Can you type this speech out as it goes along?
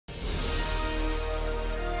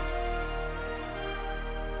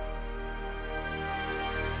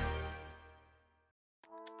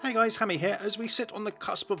Hey guys, Hammeh here. As we sit on the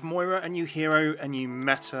cusp of Moira, a new hero, a new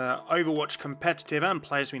meta, Overwatch competitive, and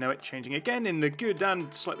players we know it changing again in the good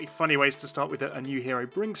and slightly funny ways to start with that a new hero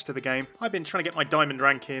brings to the game, I've been trying to get my diamond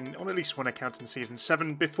rank in on at least one account in Season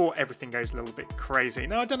 7 before everything goes a little bit crazy.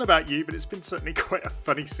 Now, I don't know about you, but it's been certainly quite a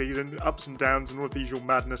funny season, ups and downs and all of the usual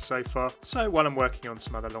madness so far. So while I'm working on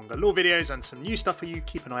some other longer lore videos and some new stuff for you,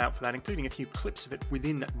 keep an eye out for that, including a few clips of it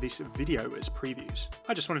within this video as previews.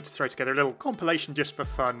 I just wanted to throw together a little compilation just for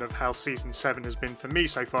fun of how Season 7 has been for me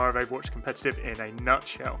so far of Overwatch competitive in a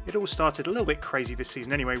nutshell. It all started a little bit crazy this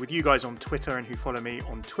season anyway, with you guys on Twitter and who follow me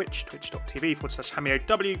on Twitch,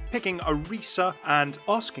 twitch.tv/HammehOW, picking Orisa and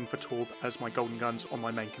asking for Torb as my golden guns on my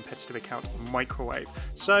main competitive account, Microwave.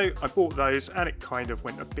 So I bought those and it kind of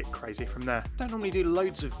went a bit crazy from there. Don't normally do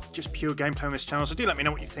loads of just pure gameplay on this channel, so do let me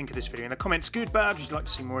know what you think of this video in the comments. Good, bad, would you like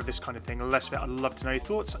to see more of this kind of thing, less of it? I'd love to know your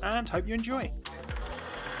thoughts and hope you enjoy.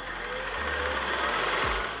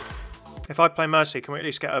 If I play Mercy, can we at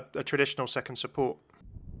least get a traditional second support?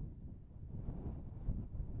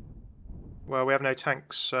 Well, we have no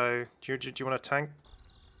tanks, so do you want a tank?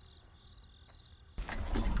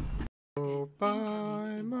 All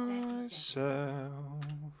by myself,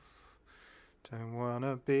 don't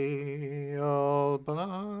wanna be all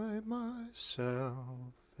by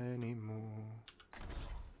myself anymore.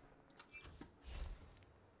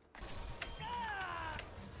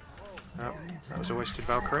 Oh, that was a wasted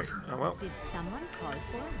Valkyrie. Oh well. Did someone call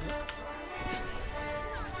for it?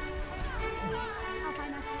 Auf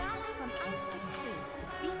einer Skala von 1 bis 10,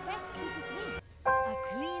 wie fest tut es weh? A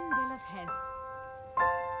clean bill of health.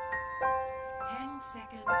 10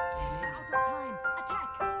 seconds. Out of time. Attack!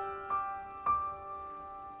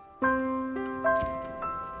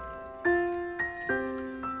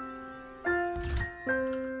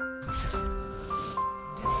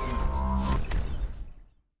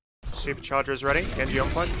 Supercharger is ready. Genji on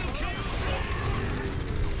point.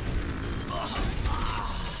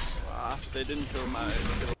 They didn't kill my...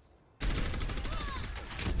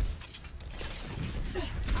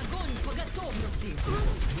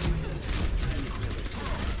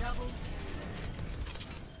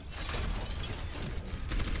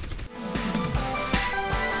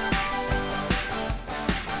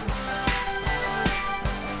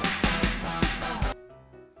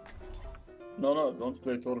 No, don't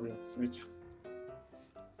play torbjorn. Switch.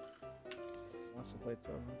 Nasıl play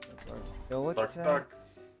torbjorn? Yo, Tak tak.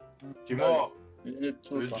 Kim o?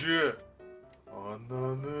 Tuta. Öcü.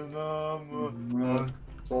 Ananın amı.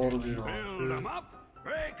 Torbjorn.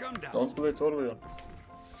 Don't play torbjorn.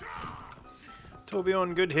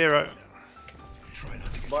 Torbjorn, good hero.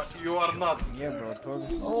 But you are not. Yeah, bro,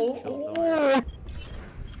 torbjorn. Oh.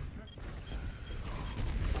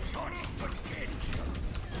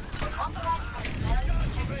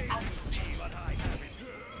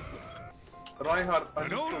 Reinhardt, I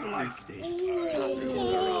don't like this.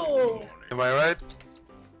 Am I right?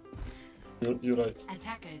 You're right.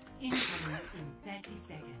 Attackers incoming in 30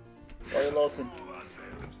 seconds. Why are you laughing?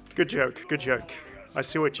 Good joke, good joke. I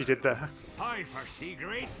see what you did there. I foresee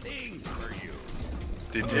great things for you.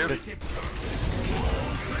 Did you?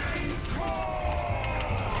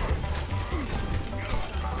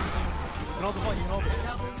 Hold the point, you hold it.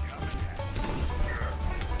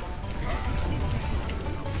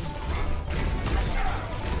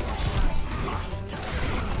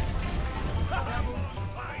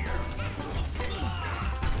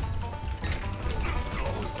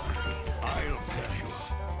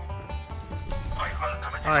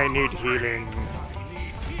 I need healing.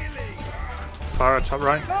 Fire top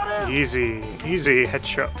right. Easy, easy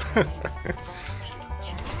headshot.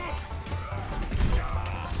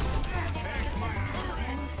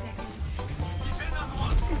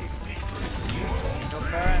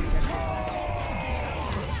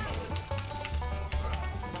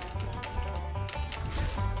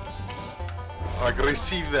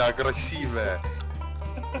 Aggressive, aggressive.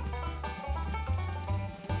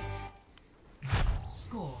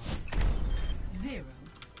 Score 0-0.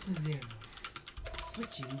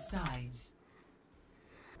 Switching sides.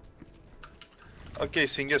 Okay,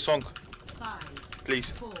 sing a song, 5, please.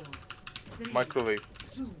 4, 3, Microwave.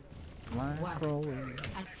 2, Microwave.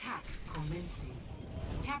 attack commencing.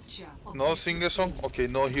 Capture. No, sing a song? Okay,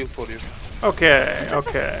 no heal for you. Okay,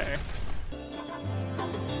 okay.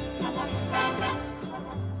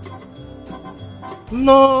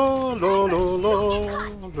 La la la la la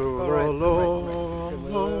la la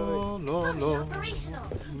la la. Operational.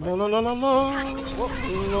 La la la la la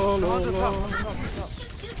la la la.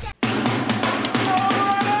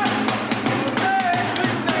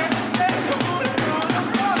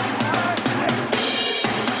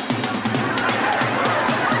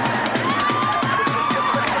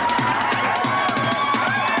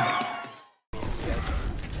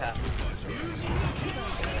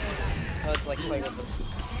 Oh, it's like playing with them.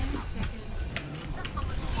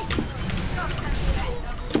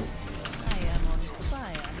 I am on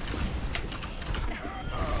fire.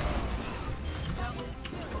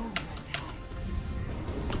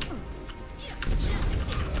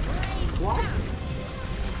 What?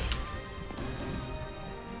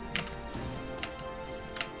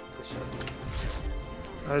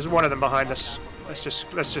 There's one of them behind us. Let's just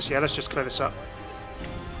clear this up.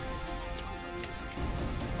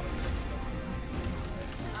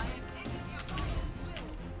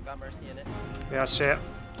 Got Mercy in it. Yeah, I see it.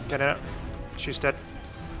 Get in it. She's dead.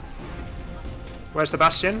 Where's the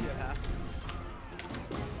Bastion?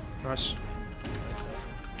 Nice.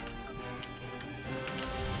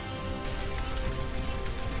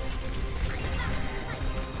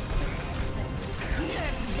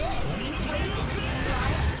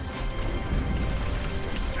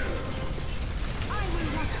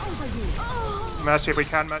 Mercy if we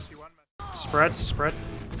can, Mercy one. Spread.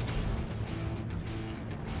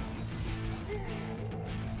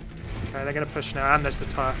 Okay, they're gonna push now, and there's the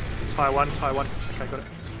tire. Tire one. Okay, got it.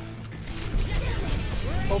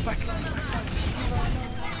 Oh, back.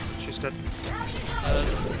 She's dead.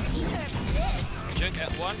 Jet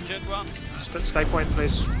at one, jet one. Stay point,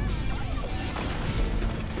 please.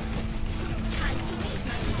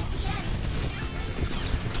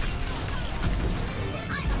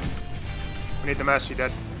 We need the Mercy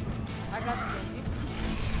dead. I got you.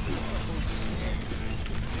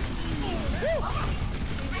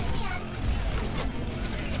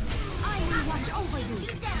 I will watch over you.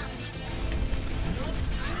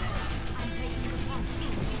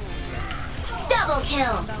 Double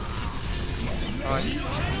kill. Alright.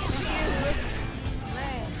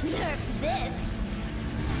 Nerf this.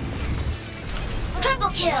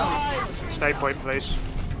 Triple kill. Stay point, please.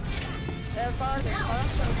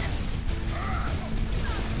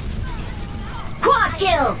 Quad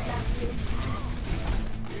kill.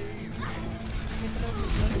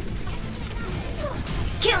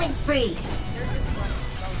 Killing spree.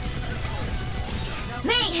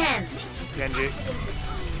 Mayhem. Genji.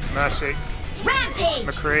 Mercy. Rampage.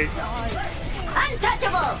 McCree.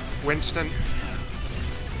 Untouchable. Winston.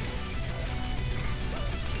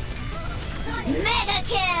 Mega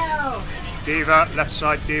kill. D.va. Left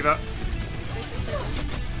side, D.va.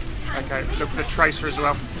 Okay, look for the Tracer as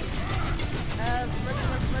well.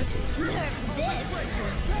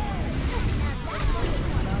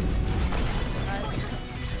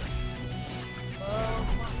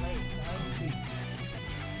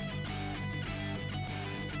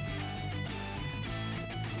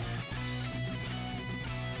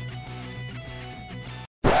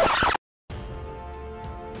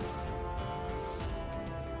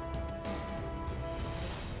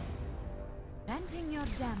 Venting your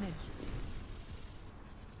damage.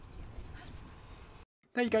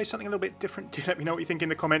 There you go, something a little bit different. Do let me know what you think in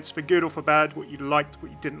the comments, for good or for bad, what you liked,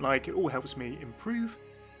 what you didn't like. It all helps me improve.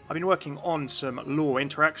 I've been working on some lore,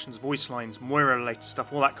 interactions, voice lines, Moira related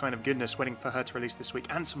stuff, all that kind of goodness, waiting for her to release this week,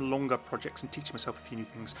 and some longer projects and teaching myself a few new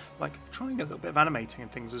things, like trying a little bit of animating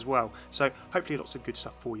and things as well. So hopefully lots of good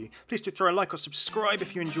stuff for you. Please do throw a like or subscribe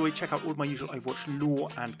if you enjoyed. Check out all of my usual Overwatch lore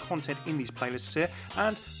and content in these playlists here,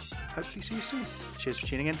 and hopefully see you soon. Cheers for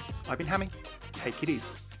tuning in. I've been Hammeh. Take it easy.